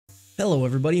Hello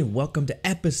everybody and welcome to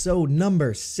episode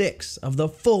number 6 of the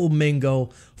full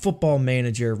Mingo Football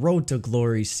Manager Road to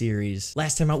Glory series.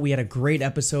 Last time out we had a great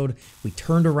episode. We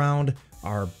turned around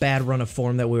our bad run of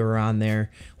form that we were on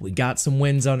there. We got some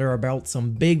wins under our belt,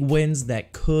 some big wins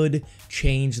that could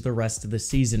change the rest of the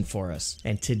season for us.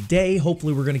 And today,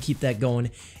 hopefully we're going to keep that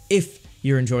going. If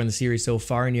you're enjoying the series so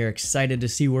far and you're excited to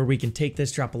see where we can take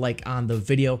this, drop a like on the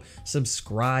video,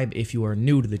 subscribe if you are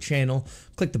new to the channel,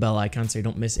 click the bell icon so you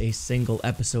don't miss a single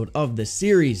episode of the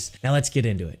series. Now let's get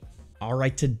into it.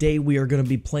 Alright, today we are going to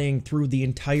be playing through the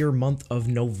entire month of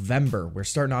November. We're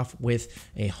starting off with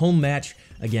a home match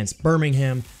against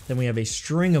Birmingham, then we have a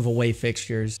string of away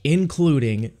fixtures,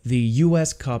 including the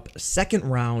US Cup second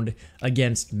round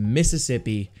against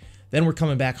Mississippi. Then we're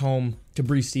coming back home to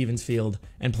Breese Stevens Field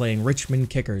and playing Richmond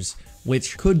Kickers,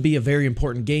 which could be a very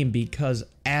important game because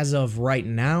as of right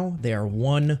now, they are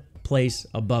one place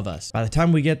above us. By the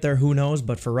time we get there, who knows,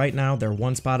 but for right now, they're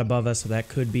one spot above us, so that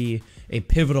could be a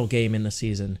pivotal game in the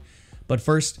season. But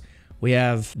first, we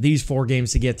have these 4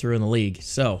 games to get through in the league,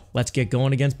 so let's get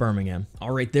going against Birmingham.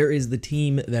 All right, there is the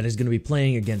team that is going to be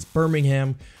playing against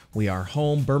Birmingham. We are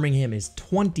home. Birmingham is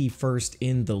 21st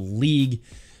in the league.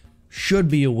 Should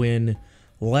be a win.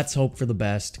 Let's hope for the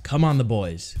best. Come on, the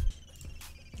boys.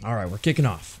 All right, we're kicking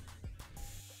off.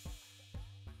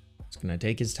 It's going to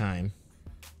take his time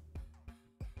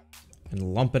and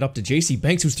lump it up to JC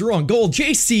Banks, who's through on goal.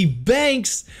 JC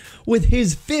Banks with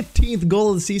his 15th goal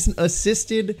of the season,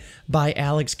 assisted by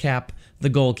Alex Kapp, the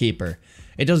goalkeeper.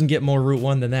 It doesn't get more Route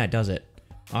 1 than that, does it?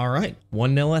 All right,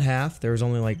 1-0 at half. There was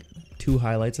only like 2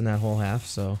 highlights in that whole half,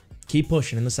 so keep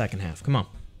pushing in the second half. Come on.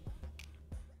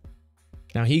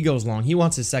 Now he goes long. He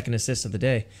wants his second assist of the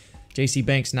day. JC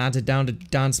Banks nods it down to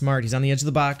Don Smart. He's on the edge of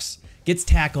the box. Gets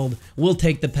tackled. We'll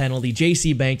take the penalty.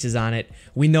 JC Banks is on it.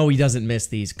 We know he doesn't miss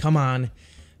these. Come on,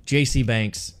 JC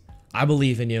Banks. I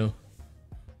believe in you.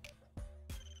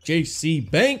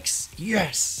 JC Banks.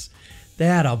 Yes.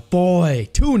 That a boy.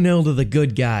 2-0 to the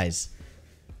good guys.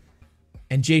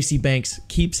 And JC Banks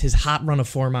keeps his hot run of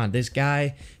form on. This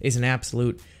guy is an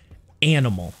absolute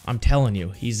animal. I'm telling you.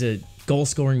 He's a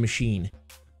goal-scoring machine.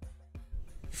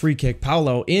 Free kick,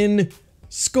 Paulo in,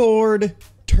 scored,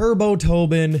 Turbo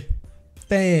Tobin,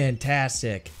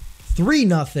 fantastic,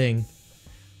 3-0,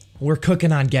 we're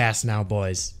cooking on gas now,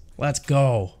 boys, let's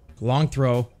go, long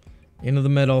throw, into the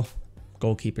middle,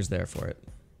 goalkeeper's there for it.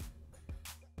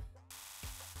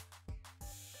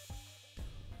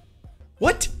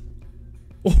 What?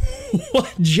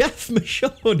 What? Jeff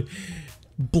Michaud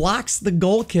blocks the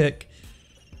goal kick.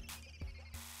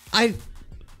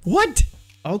 What?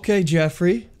 Okay,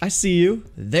 Jeffrey, I see you.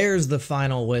 There's the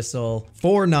final whistle.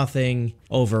 4-0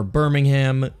 over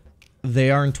Birmingham. They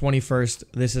are in 21st.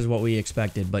 This is what we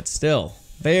expected, but still,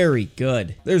 very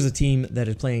good. There's a team that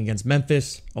is playing against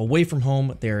Memphis. Away from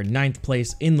home, they're in 9th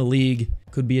place in the league.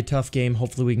 Could be a tough game.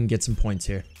 Hopefully we can get some points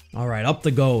here. All right, up the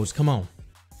goes. Come on.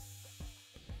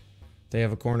 They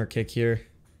have a corner kick here.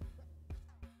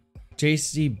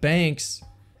 JC Banks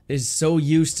is so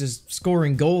used to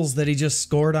scoring goals that he just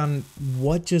scored on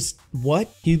what?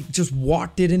 He just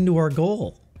walked it into our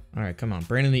goal. All right, come on.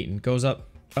 Brandon Eaton goes up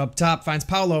top, finds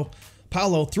Paulo.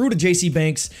 Paulo through to JC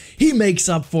Banks. He makes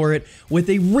up for it with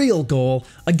a real goal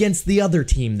against the other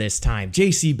team this time.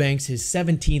 JC Banks, his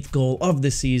 17th goal of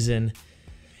the season.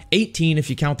 18 if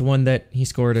you count the one that he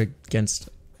scored against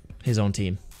his own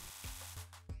team.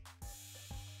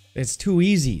 It's too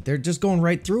easy. They're just going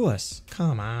right through us.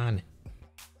 Come on.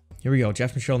 Here we go,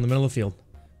 Jeff Michaud in the middle of the field.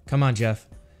 Come on, Jeff.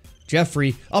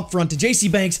 Jeffrey up front to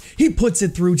JC Banks. He puts it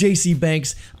through. JC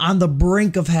Banks on the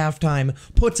brink of halftime.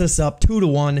 Puts us up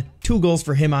 2-1. 2 goals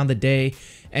for him on the day.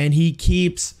 And he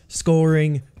keeps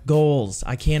scoring goals.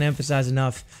 I can't emphasize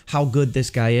enough how good this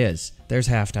guy is. There's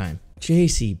halftime.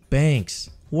 JC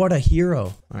Banks. What a hero.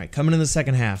 All right, coming in the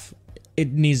second half.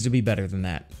 It needs to be better than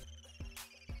that.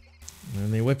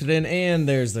 And they whipped it in, and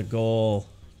there's the goal.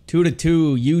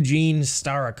 2-2, Eugene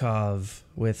Starikov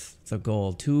with the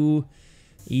goal. Too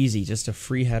easy, just a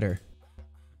free header.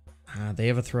 They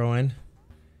have a throw in.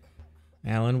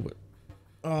 Allen.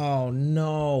 Oh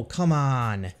no, come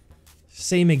on.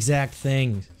 Same exact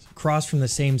thing. Cross from the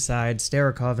same side.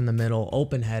 Starikov in the middle,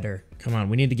 open header. Come on,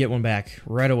 we need to get one back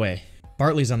right away.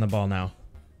 Bartley's on the ball now.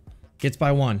 Gets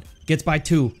by 1, gets by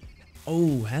 2.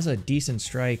 Oh, has a decent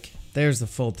strike. There's the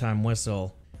full-time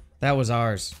whistle. That was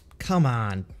ours. Come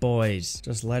on, boys.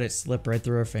 Just let it slip right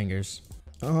through our fingers.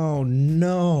 Oh,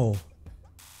 no.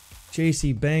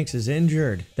 JC Banks is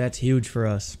injured. That's huge for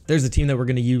us. There's the team that we're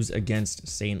going to use against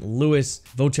St. Louis.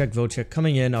 Vocek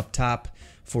coming in up top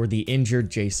for the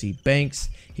injured JC Banks.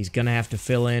 He's going to have to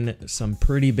fill in some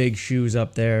pretty big shoes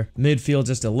up there. Midfield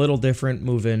just a little different,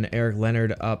 moving Eric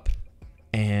Leonard up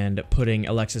and putting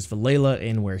Alexis Vilela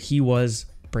in where he was.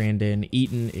 Brandon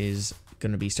Eaton is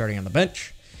going to be starting on the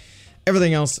bench.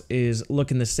 Everything else is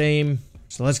looking the same,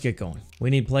 so let's get going. We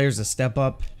need players to step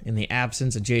up in the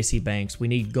absence of JC Banks. We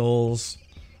need goals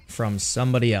from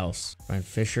somebody else. Ryan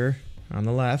Fisher on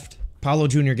the left. Paulo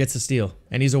Jr. gets the steal,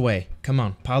 and he's away. Come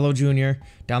on, Paulo Jr.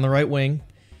 down the right wing.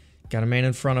 Got a man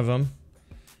in front of him.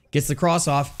 Gets the cross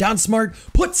off. Don Smart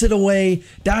puts it away.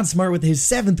 Don Smart with his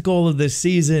 7th goal of this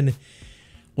season.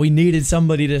 We needed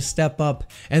somebody to step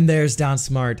up, and there's Don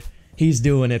Smart. He's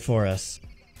doing it for us.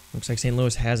 Looks like St.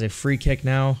 Louis has a free kick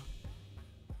now.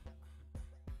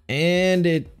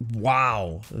 And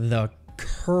wow, the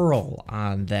curl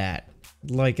on that.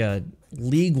 Like a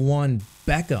League One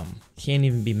Beckham. Can't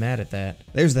even be mad at that.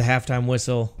 There's the halftime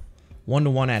whistle.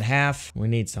 1-1 at half. We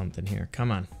need something here.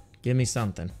 Come on. Give me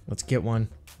something. Let's get one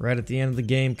right at the end of the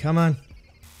game. Come on.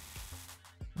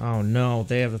 Oh no,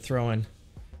 they have a throw-in.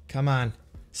 Come on.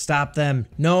 Stop them.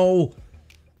 No.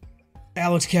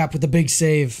 Alex Cap with the big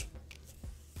save.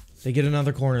 They get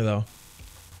another corner though.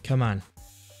 Come on.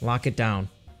 Lock it down.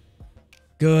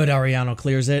 Good. Ariano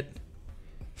clears it.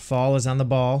 Fall is on the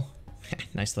ball.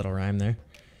 Nice little rhyme there.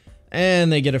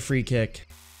 And they get a free kick.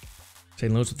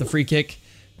 St. Louis with the free kick.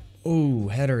 Ooh,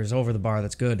 header is over the bar.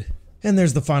 That's good. And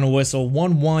there's the final whistle.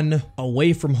 1-1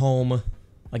 away from home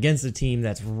against a team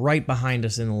that's right behind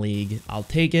us in the league. I'll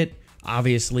take it.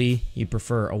 Obviously, you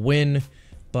prefer a win,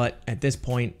 but at this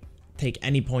point, take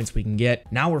any points we can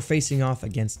get. Now we're facing off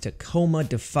against Tacoma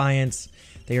Defiance.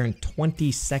 They are in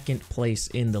 22nd place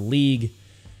in the league.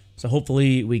 So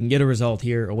hopefully we can get a result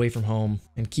here away from home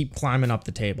and keep climbing up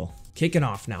the table. Kicking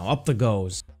off now, up the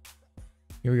goes.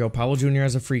 Here we go, Paulo Jr.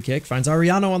 has a free kick, finds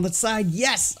Ariano on the side.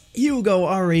 Yes, Hugo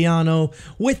Ariano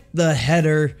with the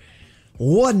header.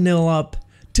 1-0 up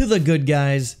to the good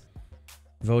guys.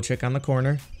 Vocek on the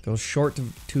corner, goes short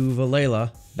to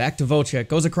Vilela. Back to Vocek,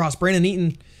 goes across, Brandon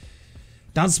Eaton.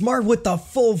 Don Smart with the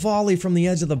full volley from the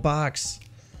edge of the box.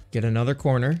 Get another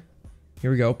corner. Here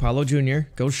we go, Paulo Jr.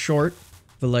 goes short.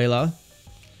 Vilela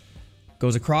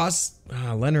goes across.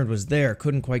 Leonard was there,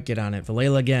 couldn't quite get on it.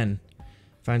 Vilela again.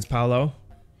 Finds Paulo.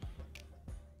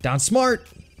 Don Smart.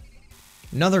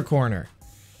 Another corner.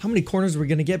 How many corners are we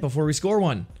going to get before we score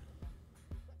one?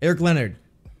 Eric Leonard.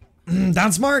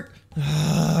 Don Smart.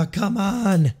 Come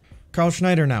on. Carl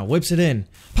Schneider now whips it in.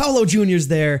 Paulo Jr.'s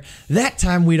there. That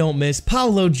time we don't miss.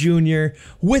 Paulo Jr.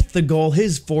 with the goal,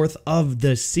 his 4th of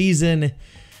the season.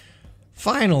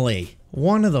 Finally,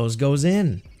 one of those goes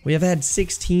in. We have had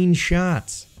 16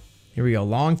 shots. Here we go.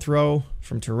 Long throw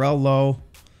from Terrell Lowe.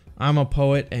 I'm a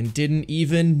poet and didn't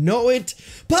even know it.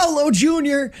 Paulo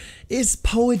Jr. is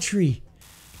poetry.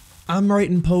 I'm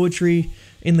writing poetry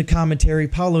in the commentary.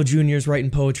 Paulo Jr. is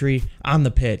writing poetry on the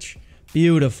pitch.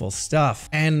 Beautiful stuff.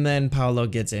 And then Paulo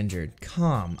gets injured.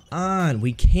 Come on.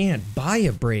 We can't buy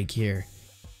a break here.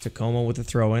 Tacoma with the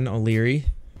throw-in. O'Leary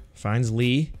finds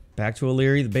Lee. Back to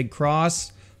O'Leary. The big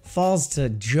cross. Falls to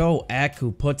Joe Eck,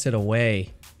 who puts it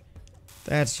away.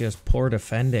 That's just poor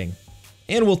defending.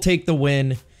 And we'll take the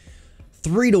win.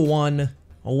 3-1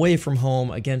 away from home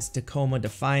against Tacoma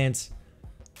Defiance.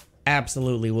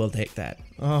 Absolutely will take that.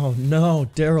 Oh no,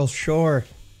 Daryl Shore.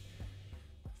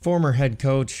 Former head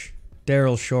coach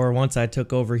Daryl Shore. Once I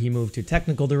took over, he moved to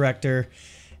technical director,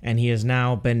 and he has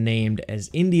now been named as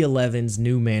Indy 11's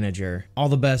new manager. All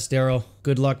the best, Daryl.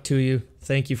 Good luck to you.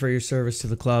 Thank you for your service to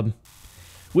the club.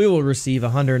 We will receive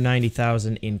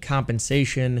 $190,000 in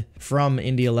compensation from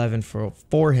Indy 11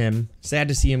 for him. Sad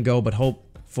to see him go, but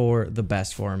hope for the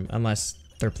best for him, unless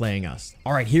they're playing us.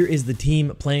 All right, here is the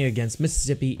team playing against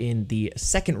Mississippi in the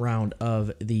 2nd round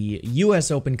of the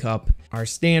U.S. Open Cup. Our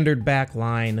standard back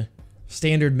line,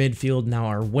 standard midfield. Now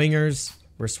our wingers,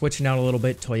 we're switching out a little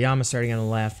bit. Toyama starting on the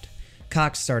left,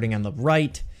 Cox starting on the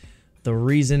right. The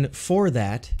reason for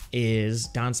that is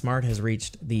Don Smart has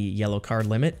reached the yellow card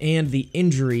limit, and the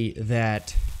injury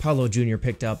that Paulo Jr.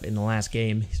 picked up in the last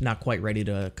game, he's not quite ready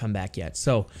to come back yet.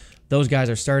 So those guys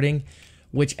are starting,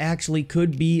 which actually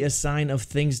could be a sign of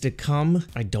things to come.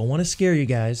 I don't want to scare you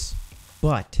guys,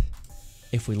 but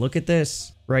if we look at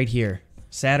this right here,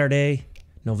 Saturday,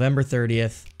 November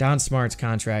 30th, Don Smart's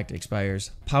contract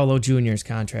expires, Paulo Jr.'s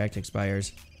contract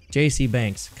expires, JC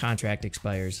Banks' contract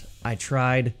expires. I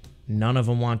tried. None of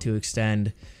them want to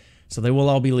extend, so they will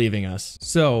all be leaving us.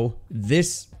 So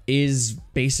this is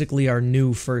basically our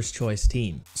new first choice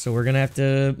team. So we're going to have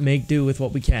to make do with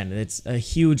what we can. It's a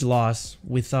huge loss.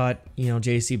 We thought,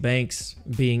 JC Banks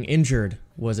being injured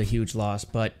was a huge loss,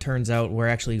 but turns out we're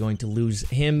actually going to lose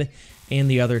him and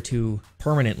the other two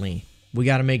permanently. We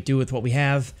got to make do with what we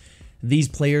have. These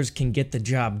players can get the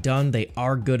job done. They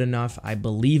are good enough. I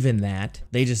believe in that.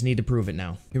 They just need to prove it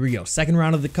now. Here we go. Second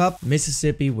round of the Cup.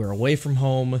 Mississippi, we're away from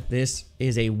home. This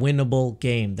is a winnable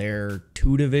game. They're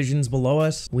 2 divisions below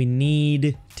us. We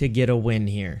need to get a win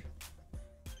here.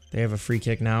 They have a free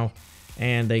kick now,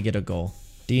 and they get a goal.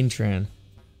 Dean Tran.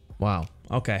 Wow.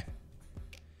 Okay.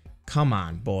 Come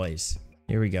on, boys.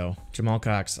 Here we go. Jamal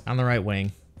Cox on the right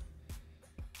wing.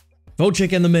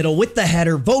 Vocek in the middle with the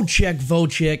header.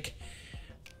 Vocek.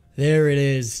 There it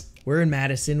is. We're in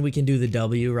Madison. We can do the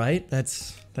W, right?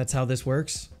 That's how this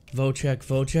works.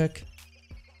 Vocek.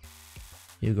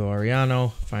 Hugo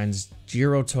Ariano finds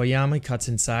Jiro Toyama, cuts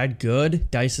inside.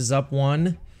 Good. Dices up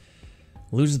one.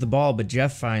 Loses the ball, but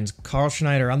Jeff finds Carl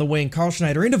Schneider on the wing. Carl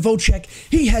Schneider into Vocek.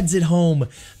 He heads it home.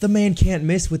 The man can't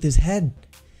miss with his head.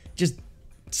 Just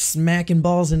smacking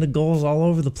balls into goals all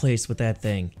over the place with that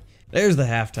thing. There's the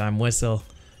halftime whistle.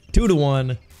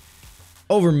 2-1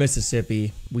 over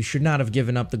Mississippi. We should not have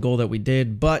given up the goal that we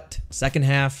did, but second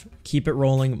half, keep it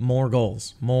rolling. More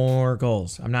goals.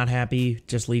 I'm not happy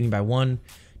just leading by 1.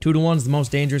 2-1 is the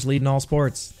most dangerous lead in all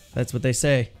sports. That's what they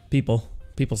say. People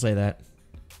say that.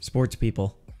 Sports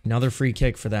people. Another free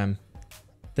kick for them.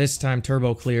 This time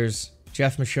Turbo clears.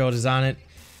 Jeff Michaud is on it.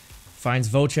 Finds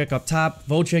Vocek up top.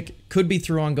 Vocek could be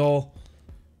through on goal.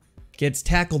 Gets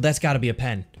tackled. That's got to be a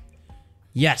pen.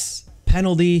 Yes.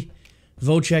 Penalty.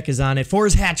 Vocek is on it for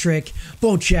his hat trick.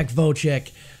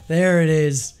 Vocek. There it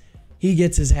is. He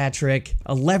gets his hat trick.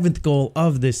 11th goal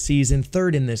of this season.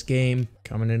 3rd in this game.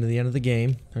 Coming into the end of the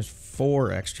game. There's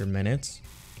 4 extra minutes.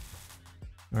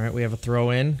 All right, we have a throw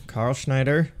in. Carl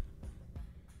Schneider.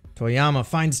 Toyama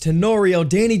finds Tenorio.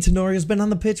 Danny Tenorio's been on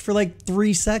the pitch for like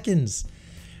 3 seconds.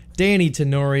 Danny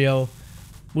Tenorio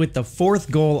with the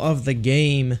 4th goal of the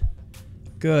game.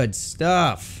 Good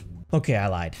stuff. Okay, I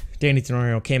lied. Danny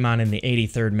Tenorio came on in the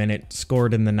 83rd minute,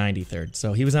 scored in the 93rd.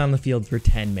 So he was on the field for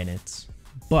 10 minutes.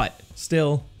 But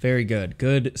still, very good.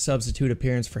 Good substitute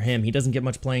appearance for him. He doesn't get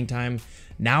much playing time.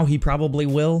 Now he probably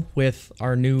will with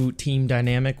our new team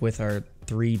dynamic, with our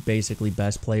 3 basically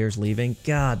best players leaving.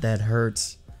 God, that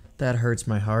hurts. That hurts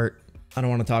my heart. I don't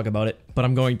want to talk about it, but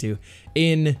I'm going to.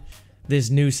 In this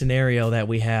new scenario that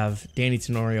we have, Danny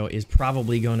Tenorio is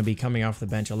probably going to be coming off the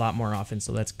bench a lot more often,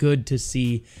 so that's good to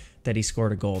see that he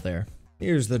scored a goal there.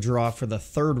 Here's the draw for the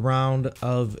 3rd round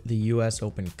of the U.S.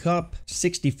 Open Cup.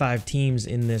 65 teams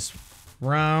in this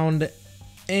round,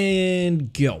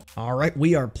 and go. All right,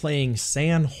 we are playing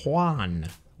San Juan,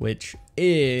 which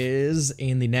is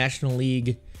in the National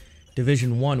League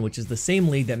Division 1, which is the same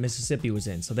league that Mississippi was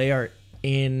in. So they are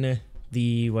in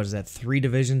the, 3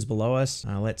 divisions below us.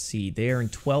 Let's see. They are in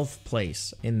 12th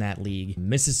place in that league.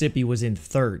 Mississippi was in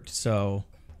 3rd. So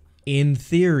in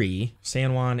theory,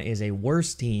 San Juan is a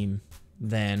worse team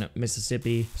than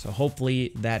Mississippi. So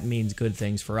hopefully that means good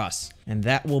things for us. And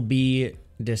that will be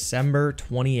December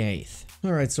 28th.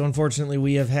 All right, so unfortunately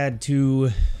we have had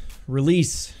to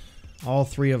release all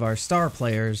 3 of our star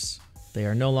players. They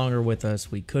are no longer with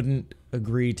us. We couldn't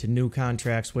agree to new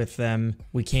contracts with them.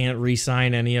 We can't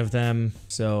re-sign any of them,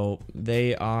 so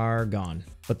they are gone.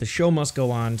 But the show must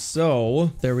go on,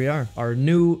 so there we are. Our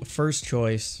new first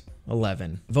choice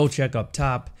 11. Vocek up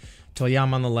top,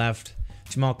 Toyama on the left,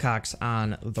 Jamal Cox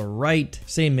on the right.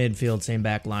 Same midfield, same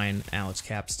back line. Alex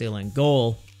Cap still in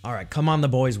goal. All right, come on the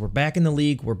boys. We're back in the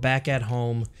league. We're back at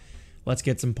home. Let's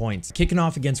get some points. Kicking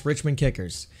off against Richmond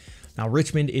Kickers. Now,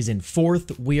 Richmond is in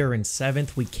 4th. We are in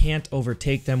 7th. We can't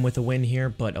overtake them with a win here,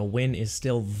 but a win is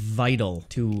still vital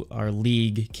to our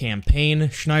league campaign.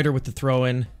 Schneider with the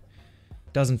throw-in.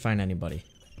 Doesn't find anybody.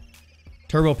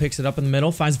 Turbo picks it up in the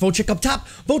middle. Finds Vocek up top.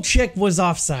 Vocek was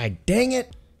offside. Dang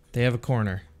it. They have a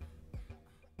corner.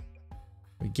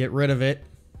 We get rid of it.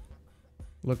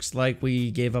 Looks like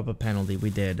we gave up a penalty. We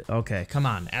did. Okay, come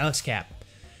on. Alex Cap.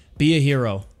 Be a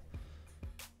hero.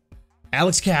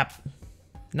 Alex Cap.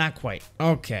 Not quite.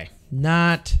 Okay.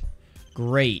 Not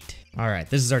great. All right,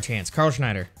 this is our chance. Carl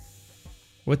Schneider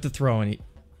with the throw, and he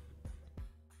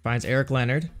finds Eric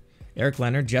Leonard. Eric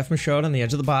Leonard, Jeff Michaud on the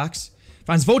edge of the box.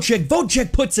 Finds Vocek.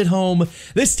 Vocek puts it home.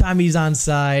 This time he's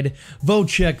onside.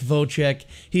 Vocek.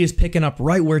 He is picking up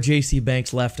right where J.C.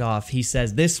 Banks left off. He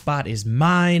says, this spot is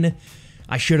mine.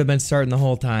 I should have been starting the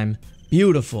whole time.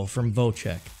 Beautiful from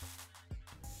Vocek.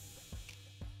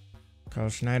 Carl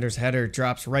Schneider's header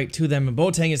drops right to them, and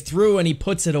Boateng is through, and he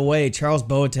puts it away. Charles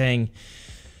Boateng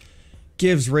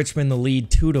gives Richmond the lead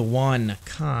 2-1.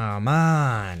 Come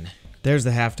on. There's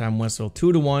the halftime whistle.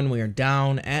 2-1. We are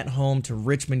down at home to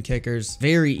Richmond Kickers.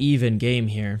 Very even game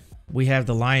here. We have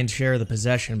the lion's share of the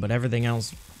possession, but everything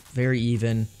else very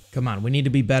even. Come on, we need to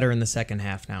be better in the second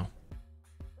half now.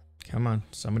 Come on,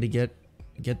 somebody get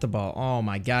the ball. Oh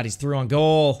my God, he's through on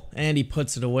goal, and he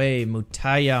puts it away.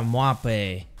 Mutaya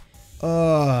Mwape.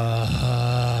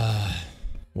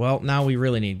 Well, now we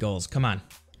really need goals. Come on.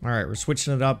 All right, we're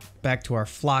switching it up back to our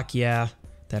flock. Yeah,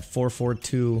 that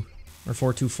 4-4-2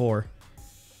 or 4-2-4.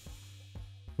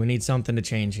 We need something to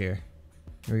change here.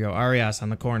 Here we go. Arias on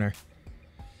the corner.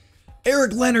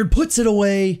 Eric Leonard puts it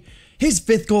away. His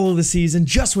 5th goal of the season,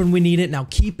 just when we need it. Now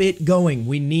keep it going.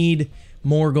 We need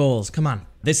more goals. Come on.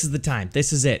 This is the time.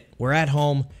 This is it. We're at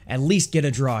home. At least get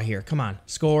a draw here. Come on.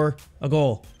 Score a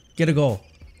goal. Get a goal.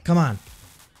 Come on.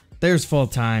 There's full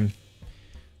time.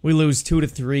 We lose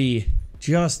 2-3.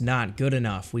 Just not good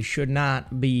enough. We should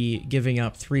not be giving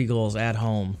up 3 goals at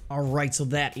home. All right, so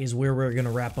that is where we're going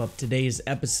to wrap up today's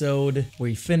episode.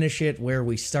 We finish it where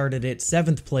we started it,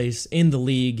 7th place in the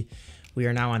league. We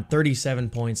are now on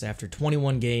 37 points after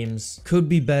 21 games. Could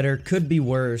be better, could be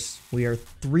worse. We are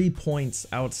 3 points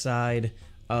outside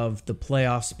of the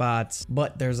playoff spots,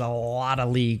 but there's a lot of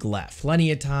league left.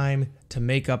 Plenty of time to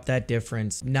make up that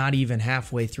difference, not even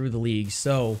halfway through the league.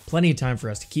 So plenty of time for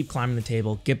us to keep climbing the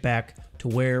table, get back to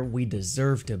where we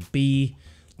deserve to be.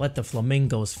 Let the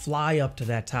Flamingos fly up to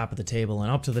that top of the table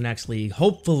and up to the next league.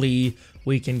 Hopefully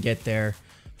we can get there.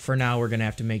 For now, we're going to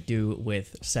have to make do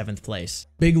with 7th place.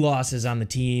 Big losses on the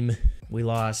team. We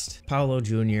lost Paulo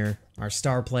Jr., our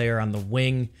star player on the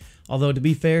wing. Although, to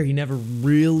be fair, he never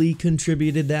really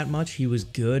contributed that much. He was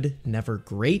good, never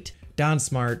great. Don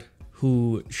Smart,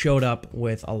 who showed up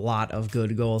with a lot of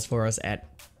good goals for us at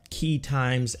key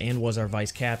times and was our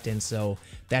vice captain, so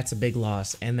that's a big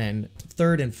loss. And then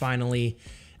 3rd and finally,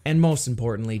 and most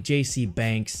importantly, JC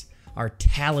Banks, our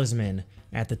talisman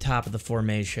at the top of the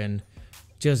formation,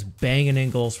 just banging in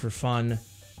goals for fun,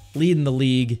 leading the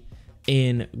league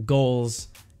in goals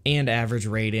and average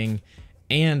rating,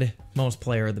 and most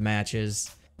player of the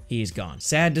matches. He's gone.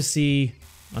 Sad to see.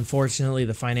 Unfortunately,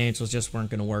 the financials just weren't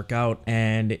going to work out,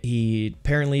 and he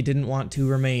apparently didn't want to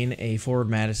remain a Forward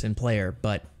Madison player,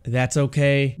 but that's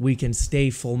okay. We can stay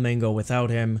full Mingo without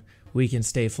him. We can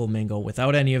stay full Mingo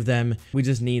without any of them. We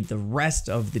just need the rest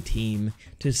of the team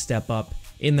to step up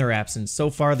in their absence. So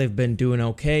far, they've been doing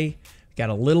okay. Got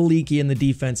a little leaky in the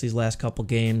defense these last couple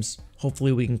games.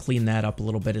 Hopefully we can clean that up a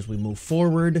little bit as we move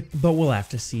forward, but we'll have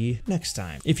to see next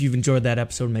time. If you've enjoyed that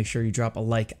episode, make sure you drop a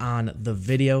like on the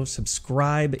video.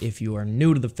 Subscribe if you are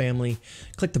new to the family.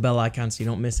 Click the bell icon so you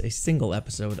don't miss a single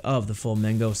episode of the full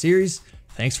Mingo series.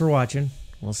 Thanks for watching.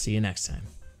 We'll see you next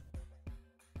time.